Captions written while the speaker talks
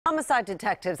Homicide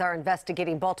detectives are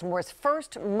investigating Baltimore's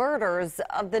first murders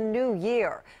of the new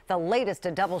year. The latest,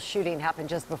 a double shooting, happened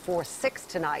just before 6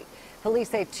 tonight.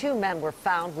 Police say 2 men were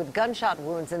found with gunshot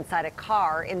wounds inside a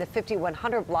car in the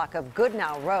 5100 block of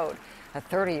Goodnow Road. A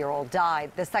 30-year-old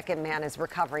died. The second man is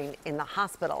recovering in the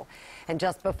hospital. And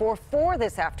just before 4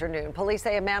 this afternoon, police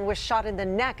say a man was shot in the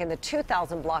neck in the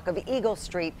 2000 block of Eagle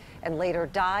Street and later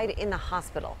died in the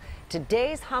hospital.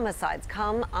 Today's homicides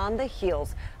come on the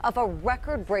heels of a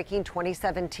record-breaking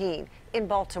 2017 in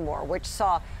Baltimore, which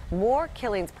saw more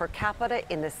killings per capita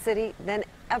in the city than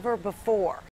ever before.